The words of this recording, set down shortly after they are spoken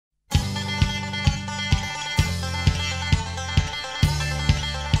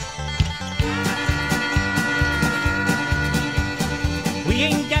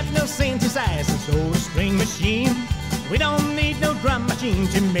ain't got no synthesizers or a string machine. We don't need no drum machine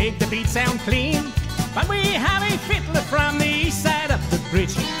to make the beat sound clean. But we have a fiddler from the east side of the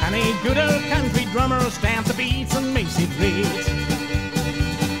bridge, and a good old country drummer who stamps the beats and makes it rich.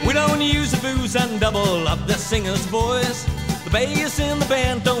 We don't use the booze and double up the singer's voice. The bass in the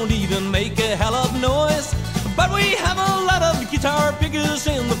band don't even make a hell of noise. But we have a lot of guitar pickers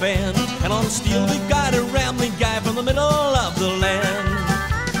in the band, and on steel we got a rambling guy from the middle of the land.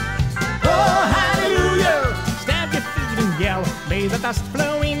 Oh, hallelujah! Stamp your feet and yell. May the dust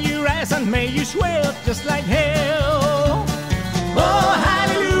flow in your eyes and may you swell just like hell. Oh,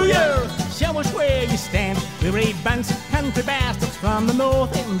 hallelujah! Show us where you stand. We're a bunch of country bastards from the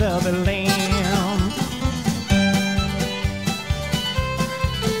north end of the land.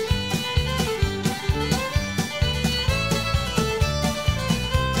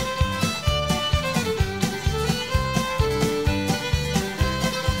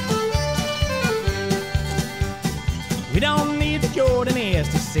 We don't need the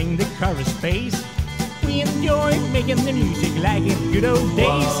Jordanaires to sing the chorus bass. We enjoy making the music like in good old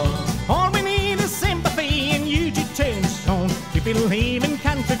days. All we need is sympathy and you to turn us on. We believe in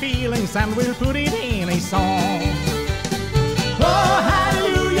country feelings and we'll put it in a song. Oh,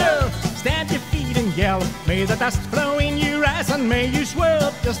 hallelujah! Stamp your feet and yell. May the dust flow in your eyes and may you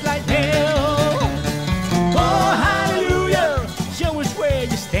swell just like hell. Oh, hallelujah! Show us where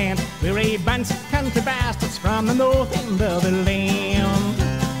you stand. We're a bunch of country bastards from the north end of the land.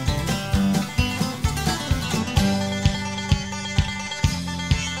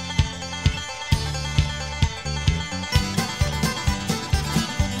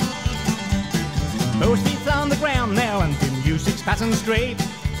 Most feet's on the ground now and the music's passing straight.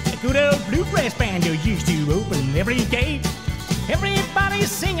 A good old bluegrass band you used to open every gate. Everybody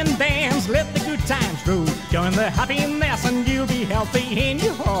sing and dance, let the good times roll. Join the happiness and you'll be healthy in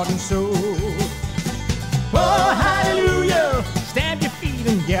your heart and soul. Oh, hallelujah! Stamp your feet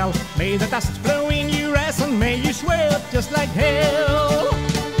and yell. May the dust flow in your eyes and may you swell just like hell.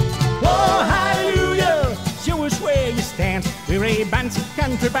 Oh, hallelujah! Show us where you stand. We're a bunch of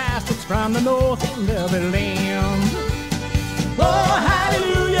country bastards from the north end of the land. Oh,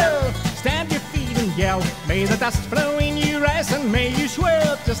 hallelujah! Stamp your feet and yell. May the dust flow in your eyes and may you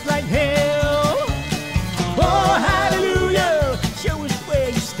swell just like hell. Oh, hallelujah! Show us where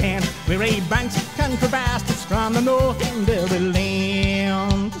you stand. We're a bunch of country bastards from the north end of the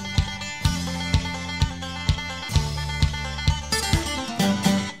land.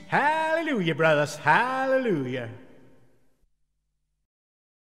 Hallelujah, brothers, hallelujah.